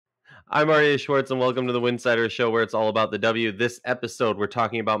I'm Arya Schwartz, and welcome to the Winsidr Show, where it's all about the W. This episode, we're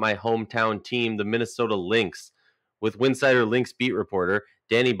talking about my hometown team, the Minnesota Lynx, with Winsidr Lynx beat reporter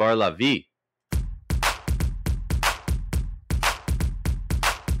Dani Bar-Lavi.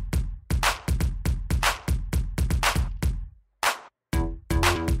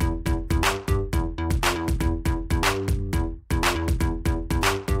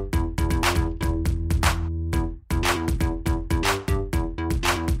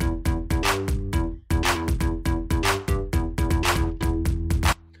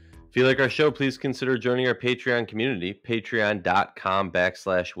 If you like our show, please consider joining our Patreon community,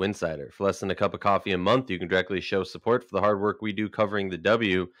 patreon.com/Winsidr. For less than a cup of coffee a month, you can directly show support for the hard work we do covering the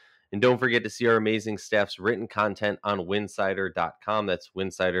W. And don't forget to see our amazing staff's written content on winsidr.com. That's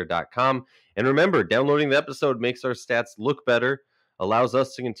winsidr.com. And remember, downloading the episode makes our stats look better, allows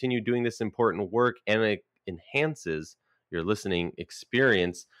us to continue doing this important work, and it enhances your listening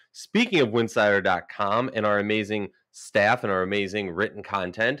experience. Speaking of winsidr.com and our amazing staff and our amazing written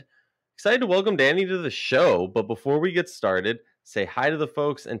content, excited to welcome Dani to the show, but before we get started, say hi to the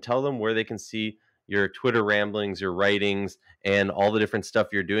folks and tell them where they can see your Twitter ramblings, your writings, and all the different stuff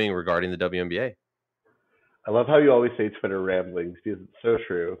you're doing regarding the WNBA. I love how you always say Twitter ramblings because it's so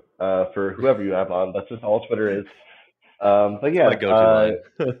true. For whoever you have on, that's just all Twitter is. But yeah, my go-to line.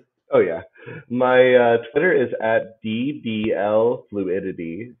 Oh yeah, my Twitter is at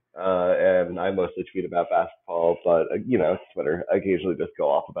DBLFluidity. And I mostly tweet about basketball, but it's Twitter. I occasionally just go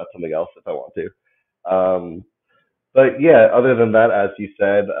off about something else if I want to. But yeah, other than that, as you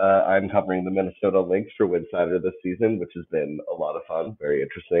said, I'm covering the Minnesota Lynx for Winsidr this season, which has been a lot of fun, very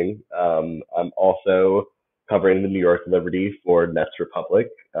interesting. I'm also covering the New York Liberty for Nets Republic.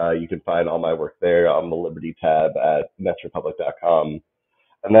 You can find all my work there on the Liberty tab at netsrepublic.com.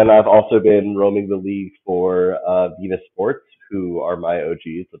 And then I've also been roaming the league for Venus Sports, who are my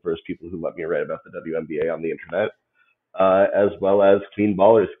OGs, the first people who let me write about the WNBA on the internet, as well as Clean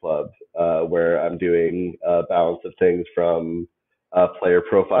Ballers Club, where I'm doing a balance of things from player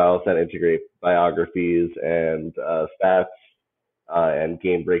profiles that integrate biographies and stats and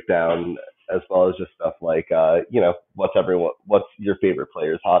game breakdown, as well as just stuff like, what's your favorite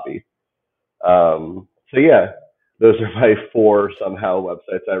player's hobby? So yeah. Those are my four somehow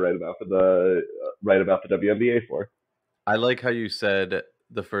websites I write about the WNBA for. I like how you said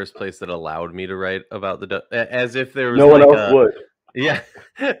the first place that allowed me to write about as if there was no one else would. Yeah,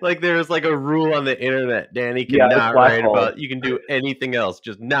 like there was like a rule on the internet. Dani cannot write about. You can do anything else,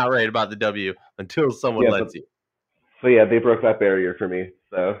 just not write about the W until someone lets you. So yeah, they broke that barrier for me.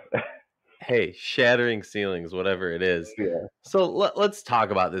 So. Hey, shattering ceilings, whatever it is. Yeah. So let's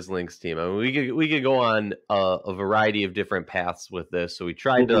talk about this Lynx team. I mean, we could go on a variety of different paths with this. So we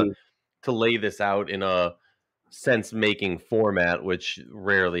tried to lay this out in a sense-making format, which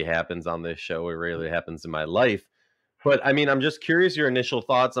rarely happens on this show. It rarely happens in my life. But I mean, I'm just curious your initial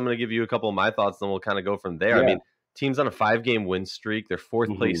thoughts. I'm going to give you a couple of my thoughts, then we'll kind of go from there. Yeah. I mean, team's on a 5-game win streak. They're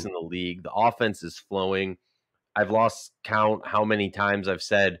fourth place in the league. The offense is flowing. I've lost count how many times I've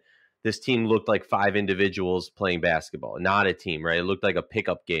said this team looked like 5 individuals playing basketball, not a team, right? It looked like a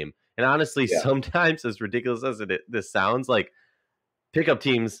pickup game. And honestly, sometimes, as ridiculous as this sounds, like pickup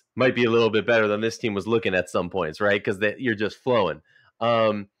teams might be a little bit better than this team was looking at some points, right? Because you're just flowing.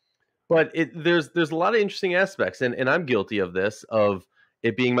 But there's a lot of interesting aspects, and I'm guilty of this, of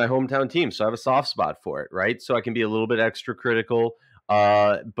it being my hometown team. So I have a soft spot for it, right? So I can be a little bit extra critical,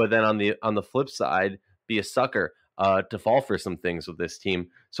 but then on the flip side, be a sucker to fall for some things with this team.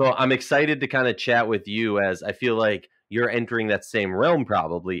 So I'm excited to kind of chat with you, as I feel like you're entering that same realm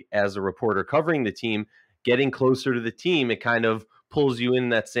probably as a reporter covering the team, getting closer to the team. It kind of pulls you in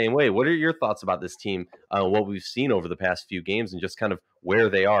that same way. What are your thoughts about this team, what we've seen over the past few games, and just kind of where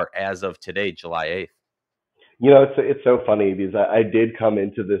they are as of today, July 8th? It's so funny because I did come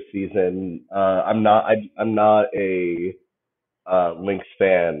into this season. I'm not a Lynx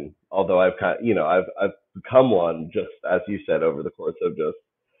fan, although I've become one, just as you said, over the course of just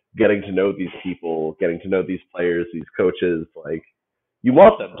getting to know these people, getting to know these players, these coaches. Like, you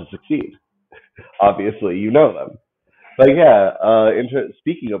want them to succeed. Obviously, you know them. But yeah,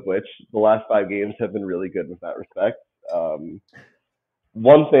 speaking of which, the last 5 games have been really good with that respect.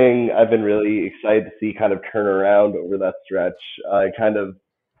 One thing I've been really excited to see kind of turn around over that stretch. We kind of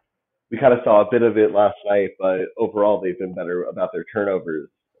saw a bit of it last night, but overall they've been better about their turnovers,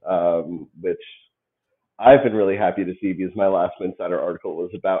 which I've been really happy to see because my last Winsidr article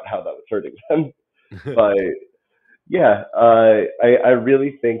was about how that was hurting them. But yeah, I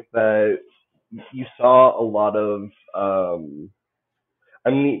really think that you saw a lot of,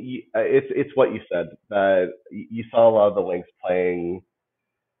 it's what you said, that you saw a lot of the Lynx playing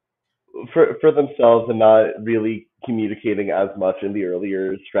for themselves and not really communicating as much in the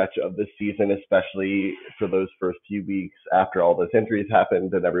earlier stretch of the season, especially for those first few weeks after all those injuries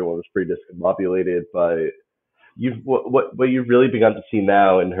happened and everyone was pretty discombobulated. But what you've really begun to see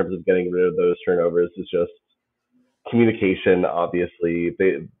now in terms of getting rid of those turnovers is just communication. Obviously,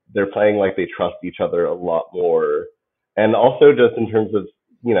 they're playing like they trust each other a lot more, and also just in terms of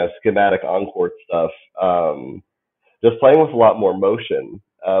schematic on court stuff. Just playing with a lot more motion,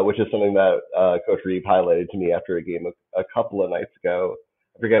 which is something that Coach Reeve highlighted to me after a game a couple of nights ago.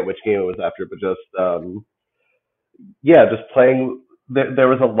 I forget which game it was after, but just playing. There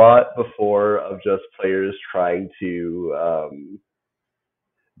was a lot before of just players trying to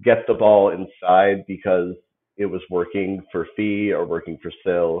get the ball inside because it was working for Fee or working for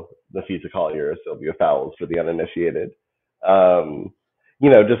Sil, the Fisa Collier, Sylvia Fowles for the uninitiated.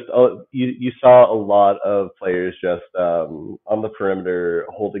 You saw a lot of players just on the perimeter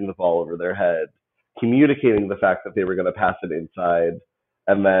holding the ball over their head, communicating the fact that they were going to pass it inside,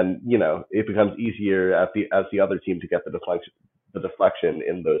 and then it becomes easier as the other team to get the deflection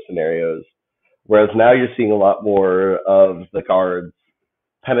in those scenarios. Whereas now you're seeing a lot more of the guards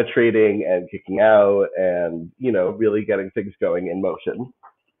penetrating and kicking out, and really getting things going in motion.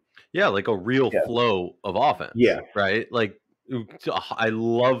 Yeah, like a real flow of offense. Yeah, right. Like, I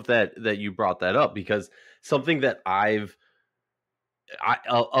love that you brought that up, because something that a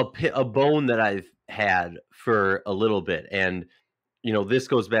bone that I've had for a little bit, and this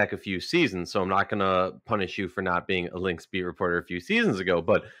goes back a few seasons, so I'm not going to punish you for not being a Lynx beat reporter a few seasons ago.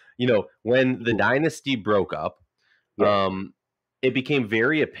 But when the dynasty broke up, it became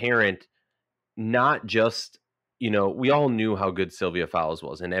very apparent, not just we all knew how good Sylvia Fowles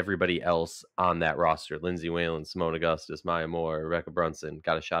was, and everybody else on that roster, Lindsay Whalen, Simone Augustus, Maya Moore, Rebecca Brunson,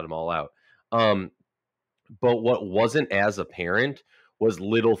 got to shout them all out. But what wasn't as apparent was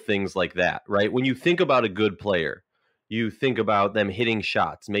little things like that, right? When you think about a good player, you think about them hitting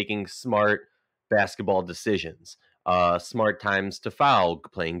shots, making smart basketball decisions, smart times to foul,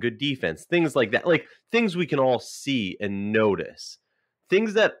 playing good defense, things like that, like things we can all see and notice.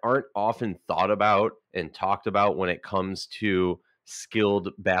 Things that aren't often thought about and talked about when it comes to skilled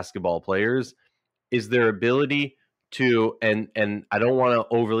basketball players is their ability to, and I don't want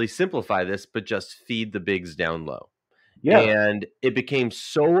to overly simplify this, but just feed the bigs down low. Yeah. And it became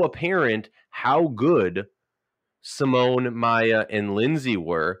so apparent how good Simone, Maya, and Lindsay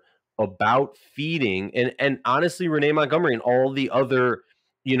were about feeding, and honestly, Renee Montgomery and all the other,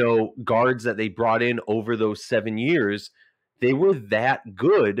 guards that they brought in over those 7 years, they were that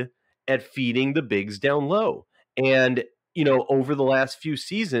good at feeding the bigs down low. And, over the last few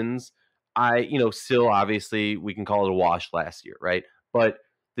seasons, still obviously we can call it a wash last year, right? But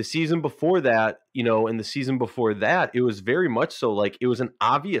the season before that, and the season before that, it was very much so like it was an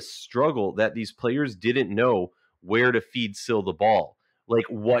obvious struggle that these players didn't know where to feed Sil the ball. Like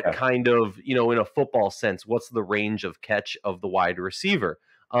what kind of, in a football sense, what's the range of catch of the wide receiver?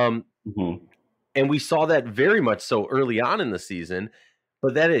 And we saw that very much so early on in the season,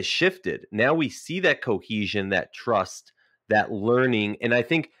 but that has shifted. Now we see that cohesion, that trust, that learning. And I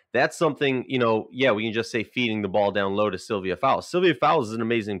think that's something, we can just say feeding the ball down low to Sylvia Fowles. Sylvia Fowles is an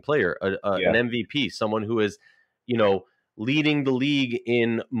amazing player, an MVP, someone who is, leading the league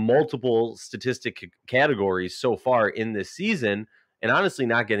in multiple statistic categories so far in this season, and honestly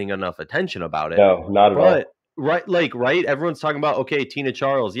not getting enough attention about it. No, not at all. Right. Everyone's talking about, okay, Tina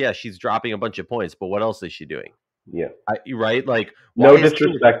Charles. Yeah, she's dropping a bunch of points, but what else is she doing? Yeah. Right. Like, no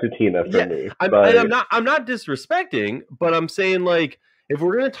disrespect to Tina for me. I'm not disrespecting, but I'm saying, like, if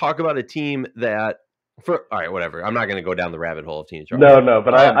we're going to talk about a team that all right, whatever. I'm not going to go down the rabbit hole of Tina Charles. No,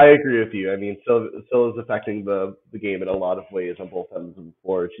 but I agree with you. I mean, Sil is affecting the game in a lot of ways on both ends of the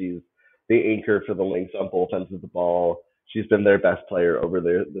floor. She's the anchor for the Lynx on both ends of the ball. She's been their best player over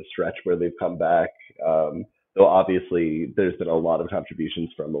the stretch where they've come back. Though obviously there's been a lot of contributions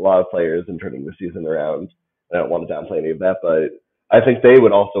from a lot of players in turning the season around. I don't want to downplay any of that, but I think they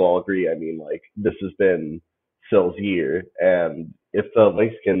would also all agree. I mean, like, this has been Sil's year, and if the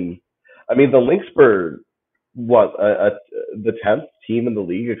Lynx can, I mean, the Lynx were the 10th team in the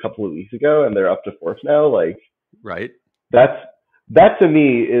league a couple of weeks ago, and they're up to 4th now. Like, right? That to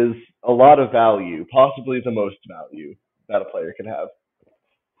me is a lot of value, possibly the most value that a player can have.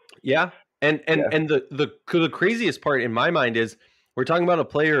 Yeah. And the craziest part in my mind is we're talking about a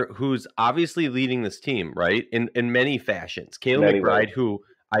player who's obviously leading this team, right? In many fashions. Kayla McBride, who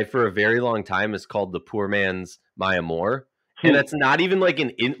I for a very long time is called the poor man's Maya Moore. And that's not even like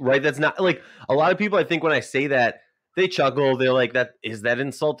right. That's not like a lot of people. I think when I say that, they chuckle. They're like, "That is that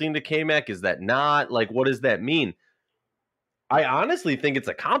insulting to K-Mac? Is that not? Like, what does that mean?" I honestly think it's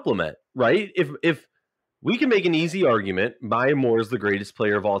a compliment, right? If we can make an easy argument, Maya Moore is the greatest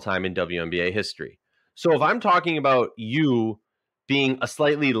player of all time in WNBA history. So if I'm talking about you being a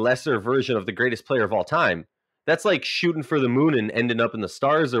slightly lesser version of the greatest player of all time, that's like shooting for the moon and ending up in the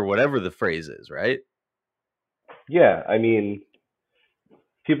stars or whatever the phrase is, right? Yeah, I mean,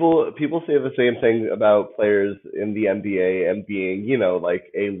 people say the same thing about players in the NBA and being, like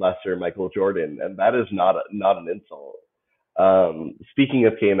a lesser Michael Jordan, and that is not an insult. Speaking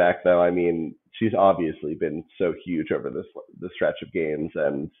of K-Mac, though, I mean, she's obviously been so huge over this stretch of games,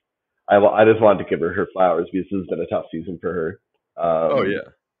 and I just wanted to give her flowers because this has been a tough season for her. Oh yeah.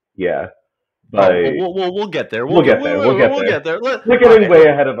 Yeah, Oh, but we'll get there. we'll get there. We'll get there. We're getting way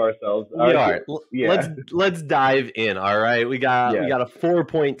ahead of ourselves. We are. Yeah, Let's dive in. All right, we got a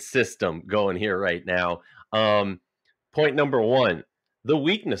 4-point system going here right now. Point number one, the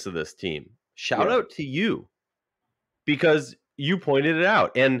weakness of this team. Shout out to you because you pointed it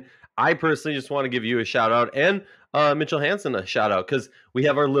out, and I personally just want to give you a shout out and Mitchell Hansen a shout out because we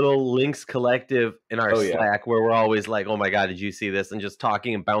have our little Lynx collective in our Slack where we're always like, oh my God, did you see this? And just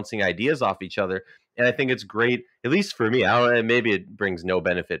talking and bouncing ideas off each other. And I think it's great, at least for me. I don't know, maybe it brings no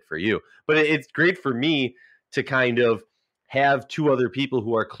benefit for you, but it's great for me to kind of have two other people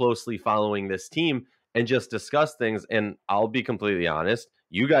who are closely following this team and just discuss things. And I'll be completely honest,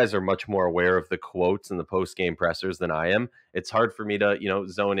 you guys are much more aware of the quotes and the post-game pressers than I am. It's hard for me to,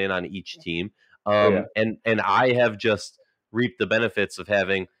 zone in on each team. And I have just reaped the benefits of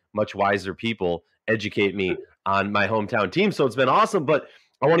having much wiser people educate me on my hometown team. So it's been awesome, but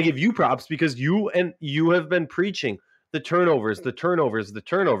I want to give you props because you have been preaching the turnovers.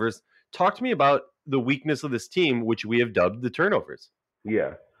 Talk to me about the weakness of this team, which we have dubbed the turnovers.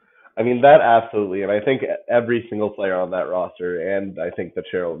 Yeah. I mean, that absolutely. And I think every single player on that roster, and I think that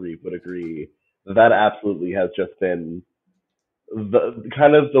Cheryl Reeve would agree, that absolutely has just been the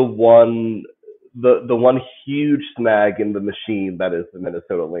kind of the one huge snag in the machine that is the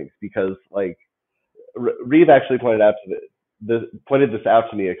Minnesota Lynx. Because like Reeve actually pointed this out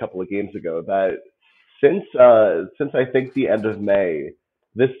to me a couple of games ago that since I think the end of May,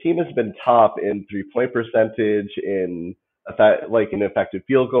 this team has been top in 3-point percentage, in an effective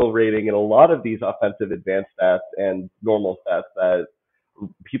field goal rating, and a lot of these offensive advanced stats and normal stats that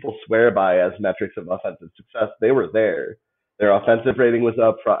people swear by as metrics of offensive success. They were there. Their offensive rating was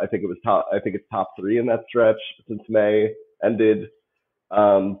up. I think it's top 3 in that stretch since May ended.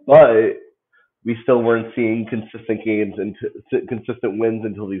 But we still weren't seeing consistent games and consistent wins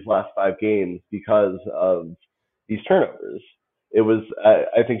until these last 5 games because of these turnovers. It was,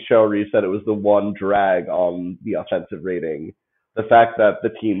 I think Cheryl Reeve said it was the one drag on the offensive rating. The fact that the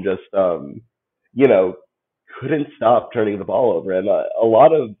team just, couldn't stop turning the ball over. And a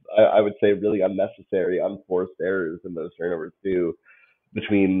lot of, I would say, really unnecessary, unforced errors in those turnovers too,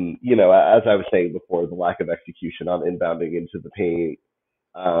 between, as I was saying before, the lack of execution on inbounding into the paint,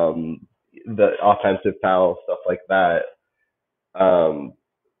 the offensive foul, stuff like that.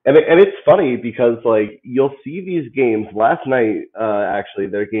 And it's funny because like you'll see these games. Last night, actually,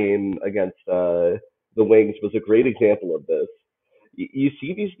 their game against the Wings was a great example of this. You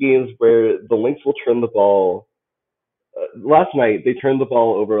see these games where the Lynx will turn the ball. Last night, they turned the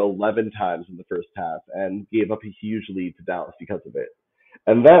ball over 11 times in the first half and gave up a huge lead to Dallas because of it.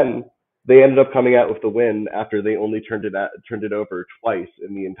 And then they ended up coming out with the win after they only turned it over twice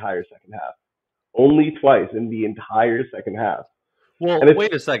in the entire second half. Only twice in the entire second half. Well,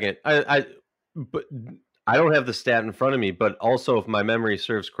 wait a second. But I don't have the stat in front of me, but also if my memory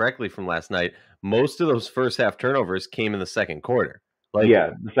serves correctly from last night, most of those first half turnovers came in the second quarter. Like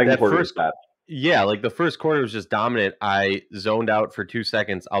the second quarter was bad. Yeah, like the first quarter was just dominant. I zoned out for 2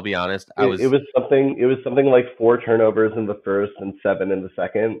 seconds. I'll be honest. It was something like 4 turnovers in the first and 7 in the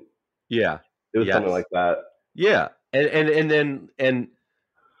second. Yeah. It was something like that. Yeah. And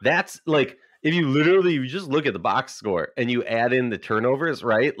that's like if you just look at the box score and you add in the turnovers,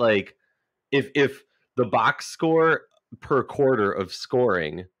 right? Like if the box score per quarter of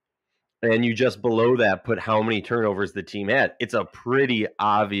scoring and you just below that put how many turnovers the team had, it's a pretty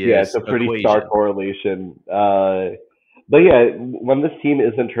obvious it's a pretty stark correlation. But yeah, when this team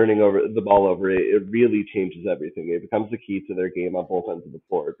isn't turning the ball over, it really changes everything. It becomes the key to their game on both ends of the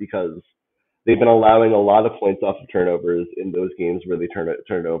floor because they've been allowing a lot of points off of turnovers in those games where they turn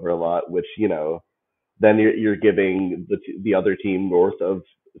it over a lot, which then you're giving the other team north of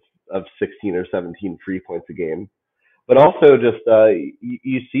 16 or 17 free points a game. But also just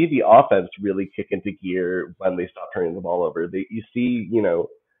you see the offense really kick into gear when they stop turning the ball over. You see,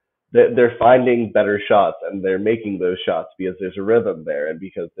 they're finding better shots and they're making those shots because there's a rhythm there and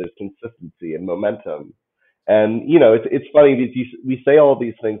because there's consistency and momentum. And it's funny because we say all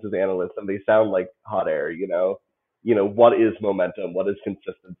these things as analysts, and they sound like hot air. What is momentum? What is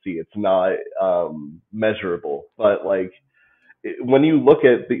consistency? It's not measurable, but like when you look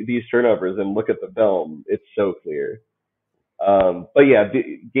at these turnovers and look at the film, it's so clear. But yeah,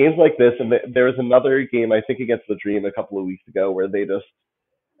 games like this, and there was another game I think against the Dream a couple of weeks ago where they just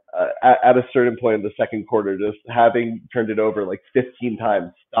at a certain point in the second quarter, just having turned it over like 15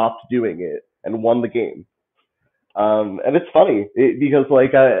 times, stopped doing it and won the game. And it's funny because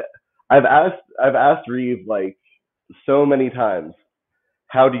like I've asked Reeve like so many times,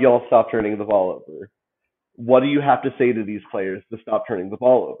 how do y'all stop turning the ball over? What do you have to say to these players to stop turning the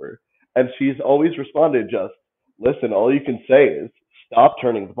ball over? And she's always responded just, listen, all you can say is stop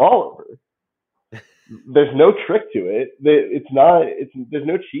turning the ball over. There's no trick to it. There's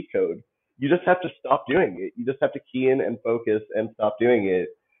no cheat code. You just have to stop doing it. You just have to key in and focus and stop doing it.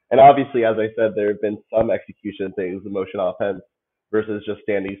 And obviously, as I said, there have been some execution things, the motion offense versus just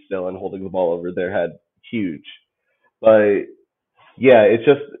standing still and holding the ball over their head, huge. But yeah,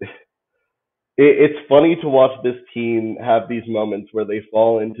 it's funny to watch this team have these moments where they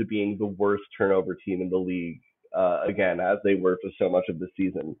fall into being the worst turnover team in the league again, as they were for so much of the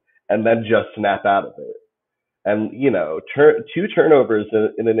season, and then just snap out of it. And two turnovers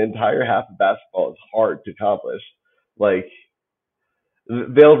in an entire half of basketball is hard to accomplish. Like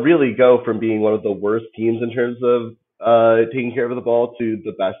they'll really go from being one of the worst teams in terms of taking care of the ball to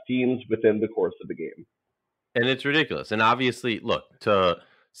the best teams within the course of the game. And it's ridiculous. And obviously, look, to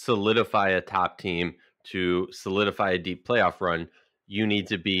solidify a top team, to solidify a deep playoff run, you need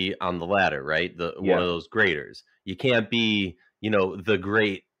to be on the ladder, right? One of those graders. You can't be, the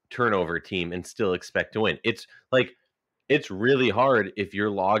great turnover team and still expect to win. It's like it's really hard if you're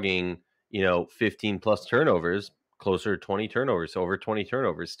logging, 15 plus turnovers, closer to 20 turnovers, over 20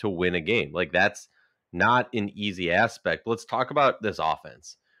 turnovers to win a game. Like that's not an easy aspect. Let's talk about this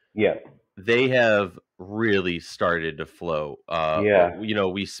offense. Yeah. They have really started to flow. Yeah.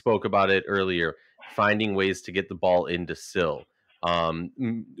 We spoke about it earlier, finding ways to get the ball into Sill,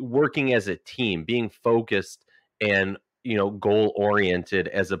 working as a team, being focused and, goal oriented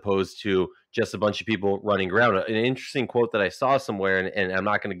as opposed to just a bunch of people running around. An interesting quote that I saw somewhere, and I'm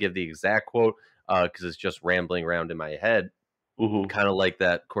not going to give the exact quote because it's just rambling around in my head, kind of like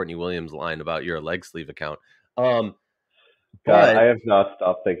that Courtney Williams line about your leg sleeve account. God, I have not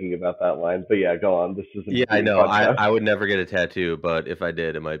stopped thinking about that line. But yeah, go on. This is yeah, I know. I would never get a tattoo, but if I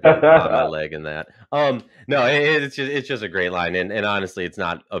did, it might be on my leg and that. No, it's just a great line, and honestly, it's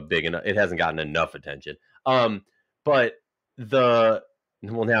not a big enough. It hasn't gotten enough attention. But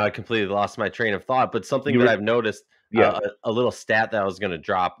now I completely lost my train of thought. But something that I've noticed, a little stat that I was going to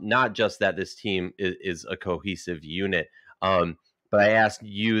drop, not just that this team is a cohesive unit, but I asked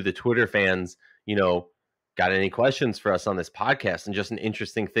you, the Twitter fans, got any questions for us on this podcast? And just an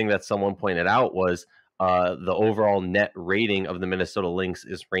interesting thing that someone pointed out was the overall net rating of the Minnesota Lynx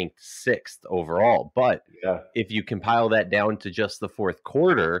is ranked 6th overall. But if you compile that down to just the fourth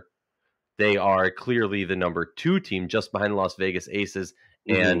quarter, they are clearly the number 2 team, just behind the Las Vegas Aces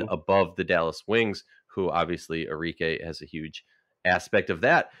and above the Dallas Wings, who obviously Enrique has a huge aspect of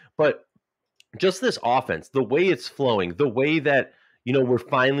that. But just this offense, the way it's flowing, the way that we're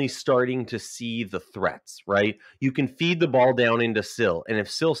finally starting to see the threats, right? You can feed the ball down into Sill, and if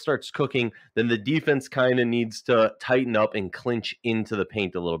Sill starts cooking, then the defense kind of needs to tighten up and clinch into the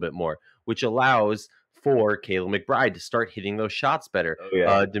paint a little bit more, which allows for Kayla McBride to start hitting those shots better.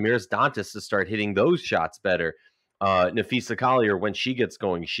 Damiris Dantas to start hitting those shots better. Napheesa Collier, when she gets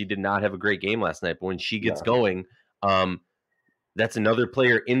going, she did not have a great game last night, but when she gets going, that's another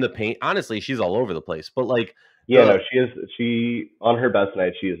player in the paint. Honestly, she's all over the place, but like, she on her best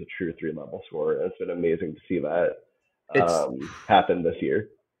night, she is a true 3-level scorer. It's been amazing to see that happen this year.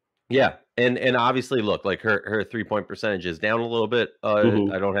 Yeah, and obviously, look, like her 3-point percentage is down a little bit. I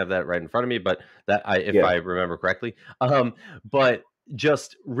don't have that right in front of me, but if I remember correctly. But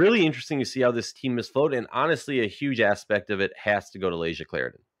just really interesting to see how this team is flowed, and honestly, a huge aspect of it has to go to Layshia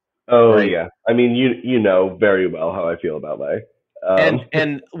Clarendon. Oh right? Yeah, I mean, you know very well how I feel about Lay.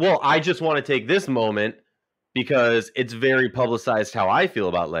 And well, I just want to take this moment because it's very publicized how I feel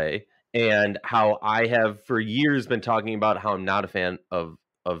about Lay and how I have for years been talking about how I'm not a fan of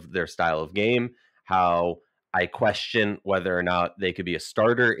their style of game, how I question whether or not they could be a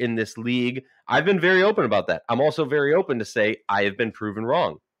starter in this league. I've been very open about that. I'm also very open to say I have been proven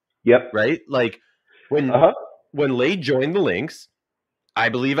wrong. Yep. Right? Like when Lay joined the Lynx, I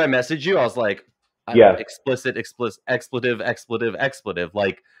believe I messaged you. I was like, explicit, expletive.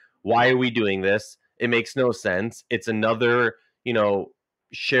 Like, why are we doing this? It makes no sense. It's another,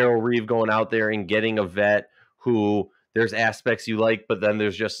 Cheryl Reeve going out there and getting a vet who there's aspects you like, but then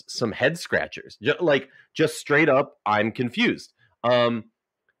there's just some head scratchers. Just straight up, I'm confused.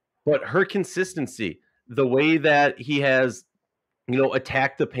 But her consistency, the way that he has,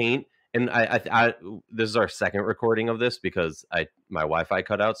 attacked the paint, and I this is our second recording of this because my Wi-Fi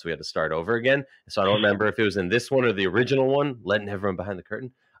cut out, so we had to start over again. So I don't remember if it was in this one or the original one, letting everyone behind the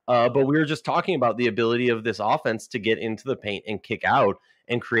curtain. But we were just talking about the ability of this offense to get into the paint and kick out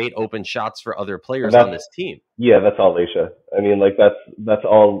and create open shots for other players on this team. Yeah, that's all Leisha. I mean, like that's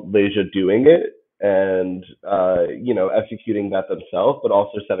all Leisha doing it and executing that themselves, but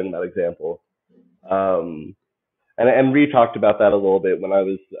also setting that example. And Ree talked about that a little bit when I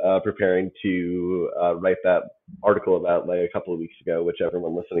was preparing to write that article about Leigh a couple of weeks ago, which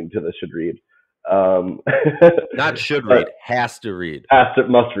everyone listening to this should read. Not should read, has to read.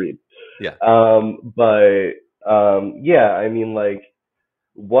 Must read. Yeah. Yeah, I mean, like,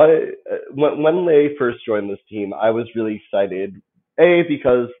 when Leigh first joined this team, I was really excited.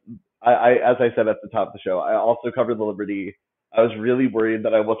 Because I as I said at the top of the show, I also covered the Liberty. I was really worried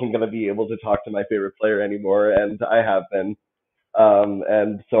that I wasn't going to be able to talk to my favorite player anymore, and I have been.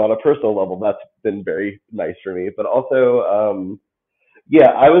 And so on a personal level, that's been very nice for me. But also,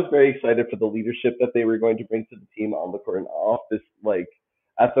 yeah, I was very excited for the leadership that they were going to bring to the team on the court and off. This, like,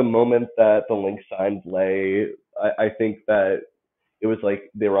 at the moment that the Lynx signed Leigh, I think that it was like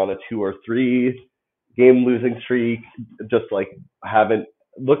they were on a 2 or 3 game losing streak. Just like haven't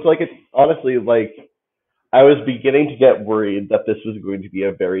looked like it. Honestly, like, I was beginning to get worried that this was going to be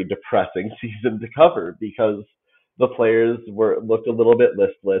a very depressing season to cover because the players looked a little bit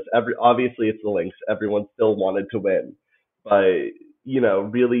listless. Obviously it's the Lynx. Everyone still wanted to win, but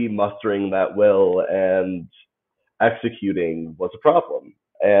really mustering that will and executing was a problem.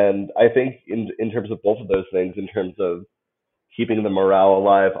 And I think in terms of both of those things, in terms of keeping the morale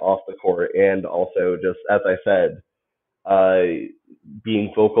alive off the court and also just, as I said,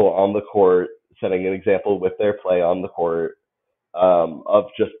 being vocal on the court, setting an example with their play on the court, of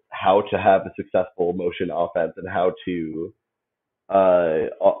just how to have a successful motion offense and how to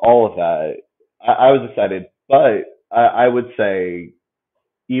all of that. I was excited, but I would say,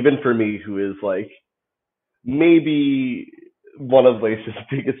 even for me, who is like maybe one of Lace's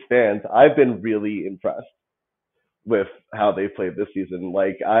biggest fans, I've been really impressed with how they played this season.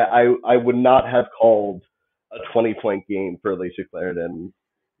 Like, I would not have called a 20-point game for Alicia Clarendon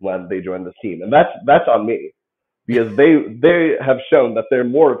when they joined this team, and that's on me because they have shown that they're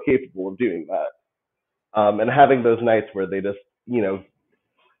more capable of doing that, and having those nights where they just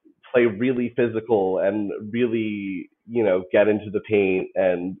play really physical and really get into the paint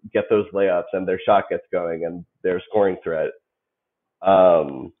and get those layups and their shot gets going and their scoring threat.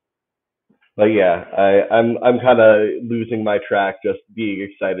 But yeah, I'm kind of losing my track just being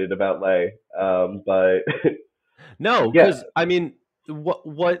excited about Leigh. But no, because yeah. I mean,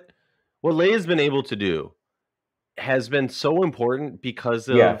 what Leigh has been able to do has been so important because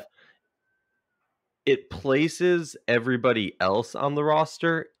of it places everybody else on the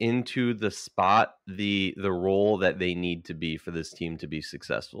roster into the spot, the role that they need to be for this team to be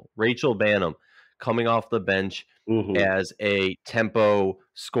successful. Rachel Banham coming off the bench as a tempo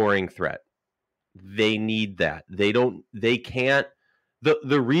scoring threat. They need that. They can't.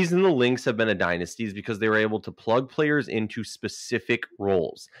 The reason the Lynx have been a dynasty is because they were able to plug players into specific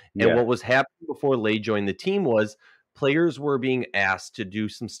roles. And what was happening before Leigh joined the team was players were being asked to do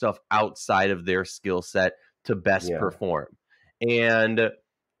some stuff outside of their skill set to best perform. And,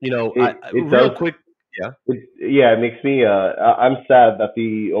 real quick. Yeah. It makes me, I'm sad that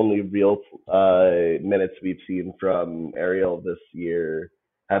the only real minutes we've seen from Ariel this year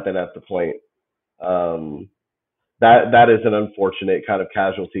have been at the point. That is an unfortunate kind of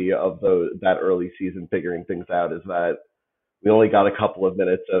casualty of that early season figuring things out, is that we only got a couple of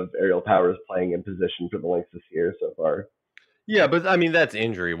minutes of Ariel Powers playing in position for the Lynx this year so far. Yeah, but I mean that's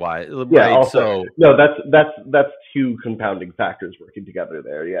injury wise, yeah, right? Also, no, that's two compounding factors working together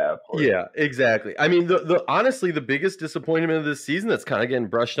there. Yeah, of course. Yeah, exactly. I mean, the honestly, the biggest disappointment of this season that's kind of getting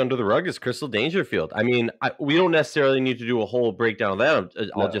brushed under the rug is Crystal Dangerfield. I mean, we don't necessarily need to do a whole breakdown of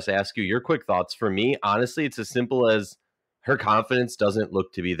that. I'll just ask you your quick thoughts. For me, honestly, it's as simple as her confidence doesn't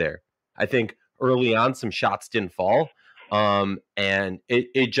look to be there. I think early on some shots didn't fall, and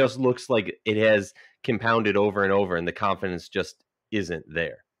it just looks like it has compounded over and over, and the confidence just isn't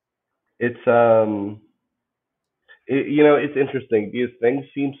there. It's it's interesting because things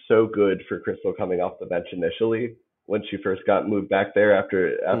seemed so good for Crystal coming off the bench initially when she first got moved back there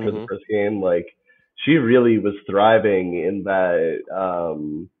after the first game. Like, she really was thriving in that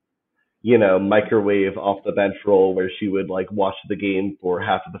microwave off the bench role where she would like watch the game for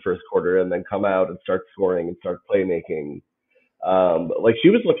half of the first quarter and then come out and start scoring and start playmaking. Like she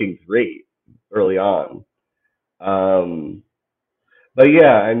was looking great early on. Um, but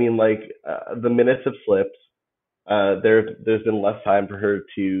yeah, I mean, like the minutes have slipped. There's been less time for her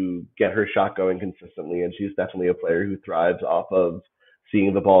to get her shot going consistently, and she's definitely a player who thrives off of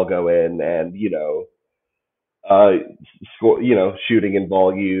seeing the ball go in and uh, score, shooting in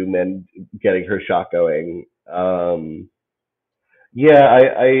volume and getting her shot going. Yeah,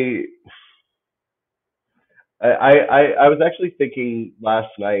 I was actually thinking last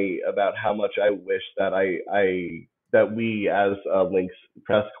night about how much I wish that that we as a Lynx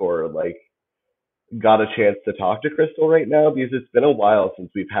press corps like got a chance to talk to Crystal right now because it's been a while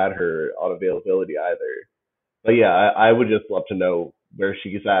since we've had her on availability either. But yeah, I would just love to know where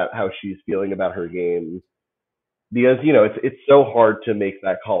she's at, how she's feeling about her game, because it's so hard to make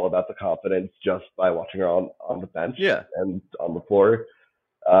that call about the confidence just by watching her on the bench Yeah. and on the floor.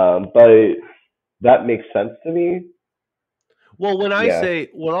 But that makes sense to me. Well, when Yeah,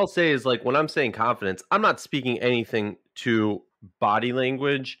 what I'll say is like when I'm saying confidence, I'm not speaking anything to body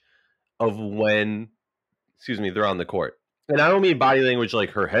language of when, excuse me, they're on the court. And I don't mean body language like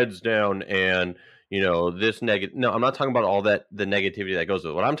her head's down and, this negative. No, I'm not talking about all that, the negativity that goes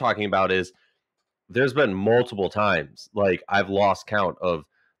with it. What I'm talking about is there's been multiple times, like I've lost count of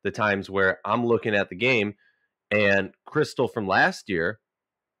the times where I'm looking at the game and Crystal from last year,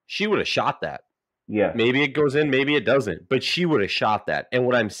 she would have shot that. yeah, Maybe it goes in, maybe it doesn't, but she would have shot that. And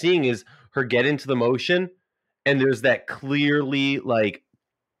what I'm seeing is her get into the motion, and there's that clearly like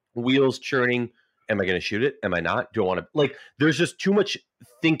wheels churning. Am I going to shoot it? Am I not? Do I want to? Like, there's just too much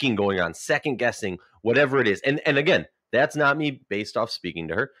thinking going on, second guessing, whatever it is. And again, that's not me based off speaking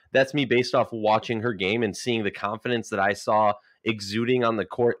to her. That's me based off watching her game and seeing the confidence that I saw exuding on the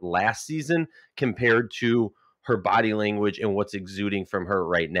court last season compared to her body language and what's exuding from her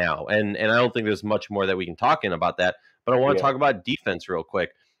right now. And I don't think there's much more that we can talk in about that. But I want to yeah. talk about defense real quick.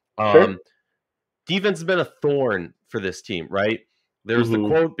 Sure. Defense has been a thorn for this team, right? There's the Mhm.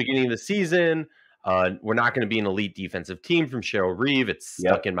 quote beginning of the season. We're not going to be an elite defensive team from Cheryl Reeve. It's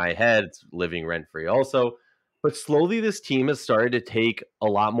stuck Yep. in my head. It's living rent free also. But slowly, this team has started to take a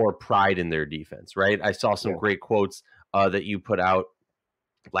lot more pride in their defense, right? I saw some Yeah. great quotes that you put out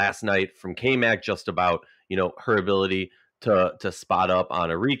last night from K-Mac just about, her ability to spot up on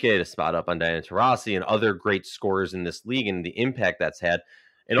Enrique, to spot up on Diana Taurasi and other great scorers in this league and the impact that's had.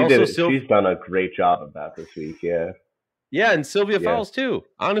 And She did also it. She's done a great job of that this week. Yeah. yeah, and Sylvia Yeah. Fowles too.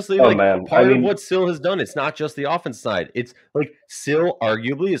 Honestly, Oh like man. I part of mean, what Syl has done, it's not just the offense side. It's like Syl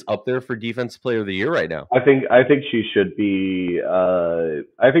arguably is up there for defensive player of the year right now. I think she should be.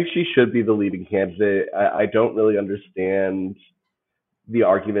 I think she should be the leading candidate. I don't really understand the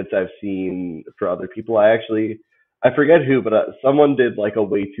arguments I've seen for other people. I forget who, but someone did like a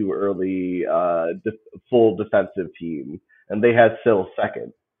way too early full defensive team, and they had Syl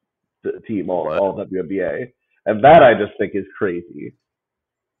second team What? all WNBA, and that I just think is crazy.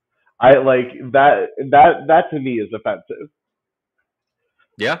 I like that to me is offensive.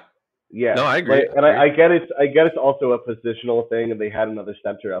 Yeah. No, Yeah, I like, agree. and I agree. I get it's also a positional thing, and they had another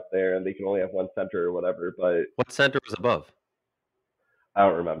center up there, and they can only have one center or whatever. But What center was above? I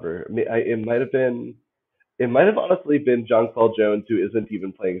don't remember. It might have honestly been John Paul Jones, who isn't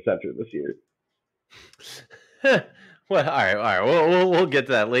even playing center this year. Well, all right. We'll get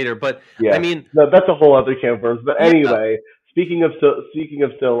to that later. But I Yeah, mean, no, that's a whole other can of worms. But yeah, anyway, speaking of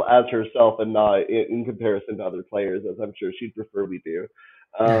still as herself and not in comparison to other players, as I'm sure she'd prefer we do.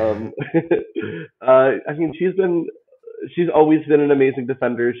 Um, I mean, she's always been an amazing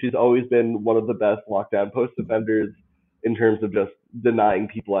defender. She's always been one of the best lockdown post defenders in terms of just denying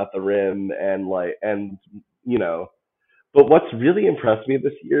people at the rim and you know. But what's really impressed me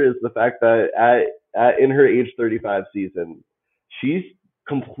this year is the fact that in her age 35 season, she's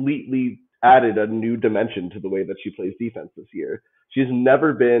completely added a new dimension to the way that she plays defense this year. She's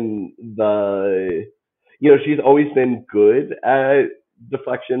never been she's always been good at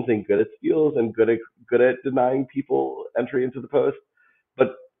deflections and good at steals and good at denying people entry into the post.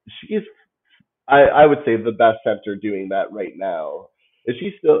 But she's, I would say, the best center doing that right now. Is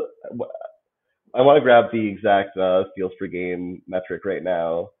she still? I want to grab the exact steals per game metric right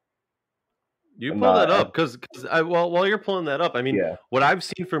now. you I'm pull not. that up because while you're pulling that up, I mean, Yeah, what I've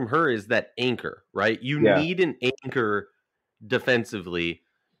seen from her is that anchor, right? You yeah, need an anchor defensively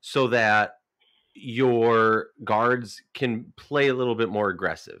so that your guards can play a little bit more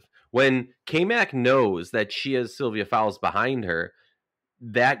aggressive. When K-Mac knows that she has Sylvia Fowles behind her,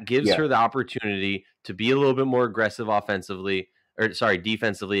 that gives yeah, her the opportunity to be a little bit more aggressive offensively,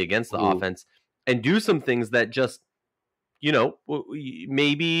 defensively against the offense, and do some things that just,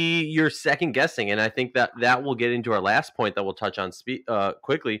 maybe you're second guessing. And I think that will get into our last point that we'll touch on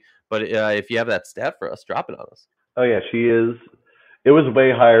quickly. But if you have that stat for us, drop it on us. Oh yeah, she is. It was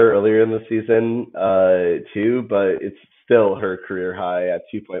way higher earlier in the season, too, but it's still her career high at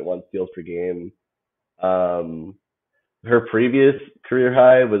 2.1 steals per game. Her previous career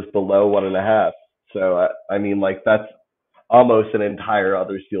high was below 1.5. So I mean, like, that's almost an entire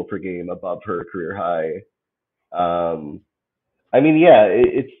other steal per game above her career high. I mean, yeah,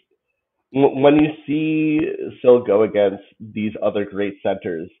 it's when you see Sil go against these other great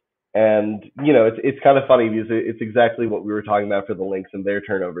centers, and it's kind of funny because it's exactly what we were talking about for the Lynx and their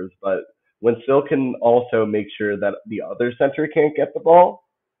turnovers. But when Sil can also make sure that the other center can't get the ball,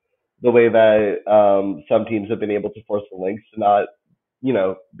 the way that some teams have been able to force the Lynx to not,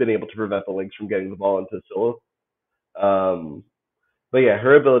 been able to prevent the Lynx from getting the ball into Sil. But yeah,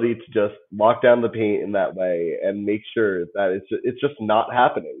 her ability to just lock down the paint in that way and make sure that it's just not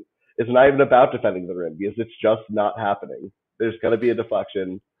happening. It's not even about defending the rim because it's just not happening. There's going to be a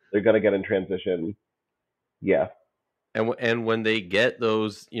deflection. They're going to get in transition. Yeah. And when they get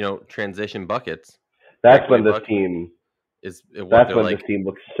those, transition buckets, that's when this team is. That's when this team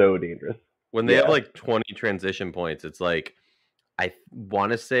looks so dangerous. When they have like 20 transition points, it's like, I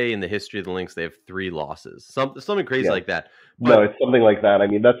want to say in the history of the Lynx, they have 3 losses, something crazy like that. But, no, it's something like that. I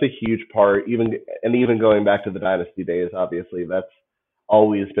mean, that's a huge part. Even going back to the dynasty days, obviously, that's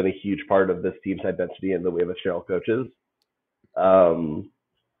always been a huge part of this team's identity and the way that Cheryl coaches.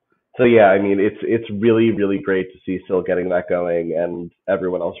 So yeah, I mean, it's really, really great to see Sil getting that going and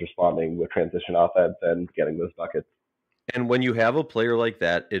everyone else responding with transition offense and getting those buckets. And when you have a player like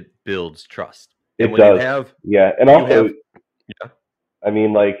that, it builds trust. It does. And also. Yeah. I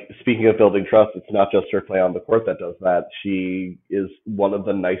mean, like, speaking of building trust, it's not just her play on the court that does that. She is one of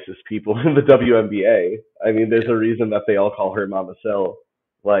the nicest people in the WNBA. I mean, there's a reason that they all call her Mama Sil.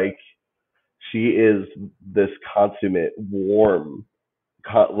 Like, she is this consummate, warm,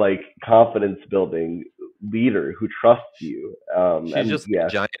 confidence-building leader who trusts you. She's just a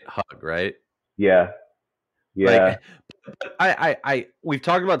giant hug, right? Yeah. Yeah. Like, we've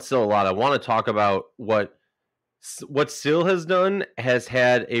talked about Sil a lot. I want to talk about what Sil has done has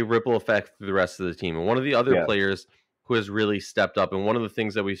had a ripple effect through the rest of the team. And one of the other players who has really stepped up, and one of the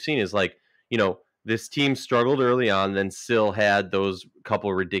things that we've seen is, like, this team struggled early on, then Sil had those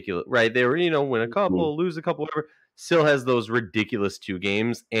couple ridiculous, right? They were, win a couple, lose a couple, whatever. Sil has those ridiculous 2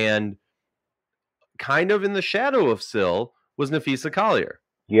 games, and kind of in the shadow of Sil was Napheesa Collier.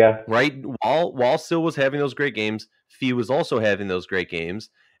 Yeah. Right? While Sil was having those great games, Fee was also having those great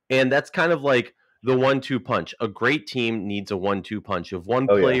games. And that's kind of like the 1-2 punch. A great team needs a 1-2 punch of one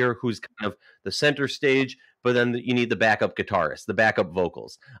player who's kind of the center stage, but then you need the backup guitarist, the backup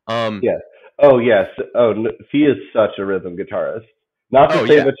vocals. Yeah. Oh yes. Oh, Fee is such a rhythm guitarist. Not to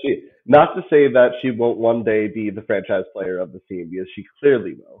say that she won't one day be the franchise player of the team, because she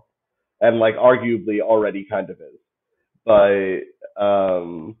clearly will, and like arguably already kind of is. But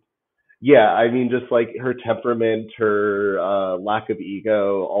yeah, I mean, just like her temperament, her lack of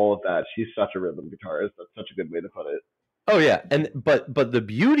ego, all of that. She's such a rhythm guitarist. That's such a good way to put it. Oh yeah, and but the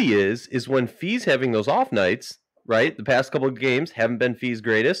beauty is when Fee's having those off nights, right? The past couple of games haven't been Fee's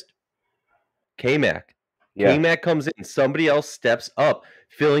greatest. K-Mac. Yeah. K-Mac comes in. Somebody else steps up,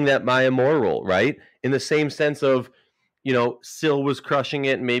 filling that Maya Moore role, right? In the same sense of, Sil was crushing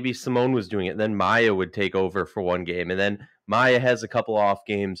it, and maybe Simone was doing it. And then Maya would take over for one game, and then Maya has a couple off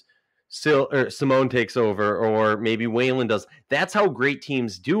games. Simone takes over, or maybe Waylon does. That's how great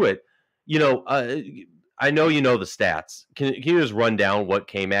teams do it. I know the stats. Can you just run down what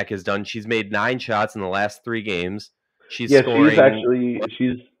K-Mac has done? She's made 9 shots in the last 3 games. She's scoring.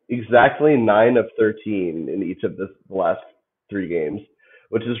 She's exactly 9 of 13 in each of the last 3 games,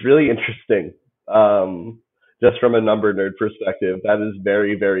 which is really interesting. Just from a number nerd perspective, that is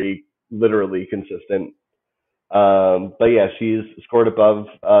very, very literally consistent. But yeah, she's scored above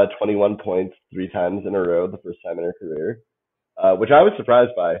 21 points 3 times in a row, the first time in her career, which I was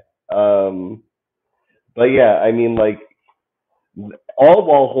surprised by. But yeah, I mean, like, all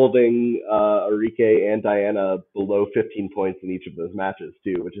while holding Arike and Diana below 15 points in each of those matches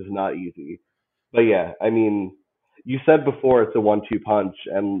too, which is not easy. But yeah, I mean, you said before it's a 1-2 punch,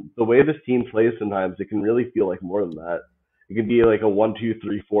 and the way this team plays sometimes, it can really feel like more than that. It can be like a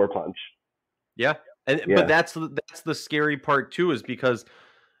 1-2-3-4 punch. Yeah. But that's the scary part too, is because,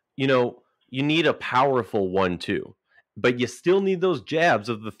 you need a powerful 1-2, but you still need those jabs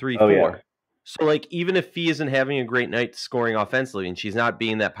of the 3-4. Oh, yeah. So, like, even if Fee isn't having a great night scoring offensively, and she's not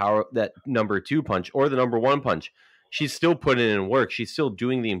being that number 2 punch or the number 1 punch, she's still putting in work. She's still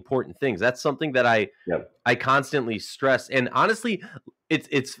doing the important things. That's something that I constantly stress. And honestly,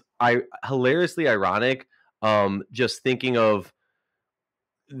 it's hilariously ironic. Just thinking of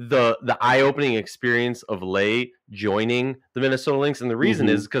the eye-opening experience of Lay joining the Minnesota Lynx, and the reason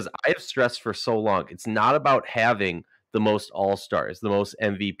is because I have stressed for so long. It's not about having the most all-stars, the most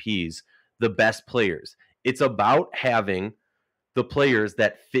MVPs, the best players. It's about having the players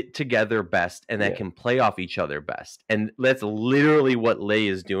that fit together best and that can play off each other best. And that's literally what Lay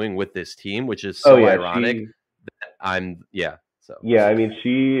is doing with this team, which is so ironic. I mean,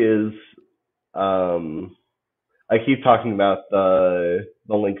 she is. I keep talking about the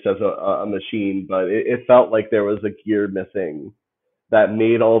Lynx as a machine, but it felt like there was a gear missing that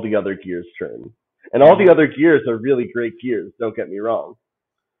made all the other gears turn. And all the other gears are really great gears, don't get me wrong.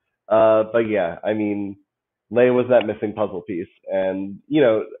 But yeah, I mean, Lay was that missing puzzle piece. And, you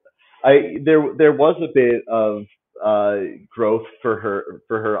know, there was a bit of growth for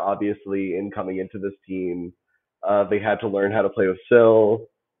her obviously in coming into this team. They had to learn how to play with Syl.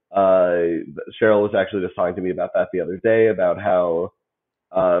 Cheryl was actually just talking to me about that the other day, about how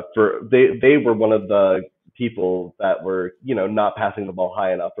they were one of the people that were, you know, not passing the ball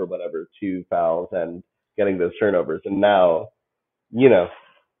high enough or whatever to fouls and getting those turnovers. And now, you know,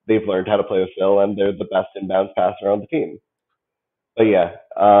 they've learned how to play with Phil, and they're the best inbounds passer on the team. But yeah,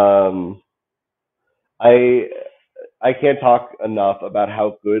 I can't talk enough about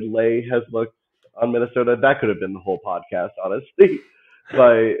how good Lay has looked on Minnesota. That could have been the whole podcast, honestly.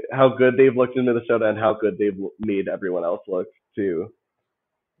 But how good they've looked in Minnesota and how good they've made everyone else look too.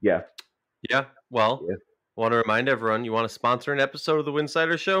 Yeah. Yeah. Well, I want to remind everyone, you want to sponsor an episode of the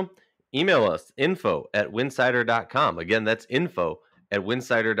Winsidr Show? Email us, info@winsidr.com. Again, that's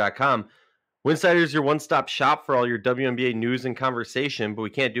info@winsidr.com. Winsidr is your one-stop shop for all your WNBA news and conversation, but we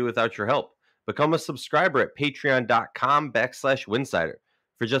can't do it without your help. Become a subscriber at patreon.com/Winsidr.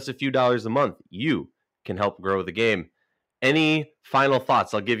 For just a few dollars a month, you can help grow the game. Any final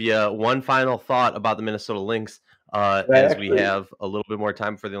thoughts? I'll give you one final thought about the Minnesota Lynx as we have a little bit more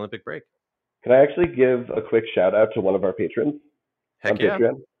time for the Olympic break. Can I actually give a quick shout out to one of our patrons? Heck yeah.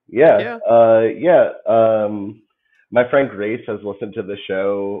 Patreon? My friend Grace has listened to the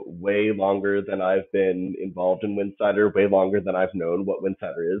show way longer than I've been involved in Winsidr, way longer than I've known what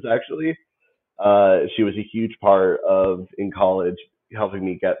Winsidr is, actually. She was a huge part of, in college, helping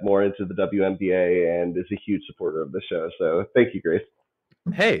me get more into the WNBA, and is a huge supporter of the show. So thank you, Grace.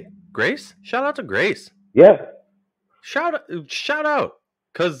 Hey, Grace? Shout out to Grace. Yeah. Shout out.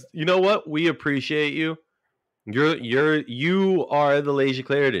 Because you know what? We appreciate you. You are the lazy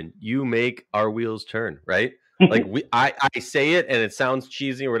Clarendon. You make our wheels turn, right? Like I say it and it sounds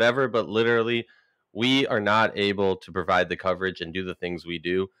cheesy or whatever, but literally we are not able to provide the coverage and do the things we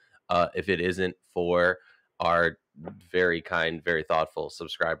do if it isn't for our very kind, very thoughtful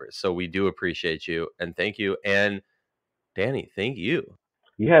subscribers. So we do appreciate you and thank you. And Dani, thank you.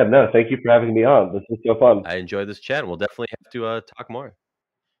 Yeah, no, thank you for having me on. This was so fun. I enjoyed this chat. We'll definitely have to talk more.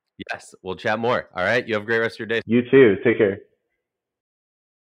 Yes, we'll chat more. All right. You have a great rest of your day. You too. Take care.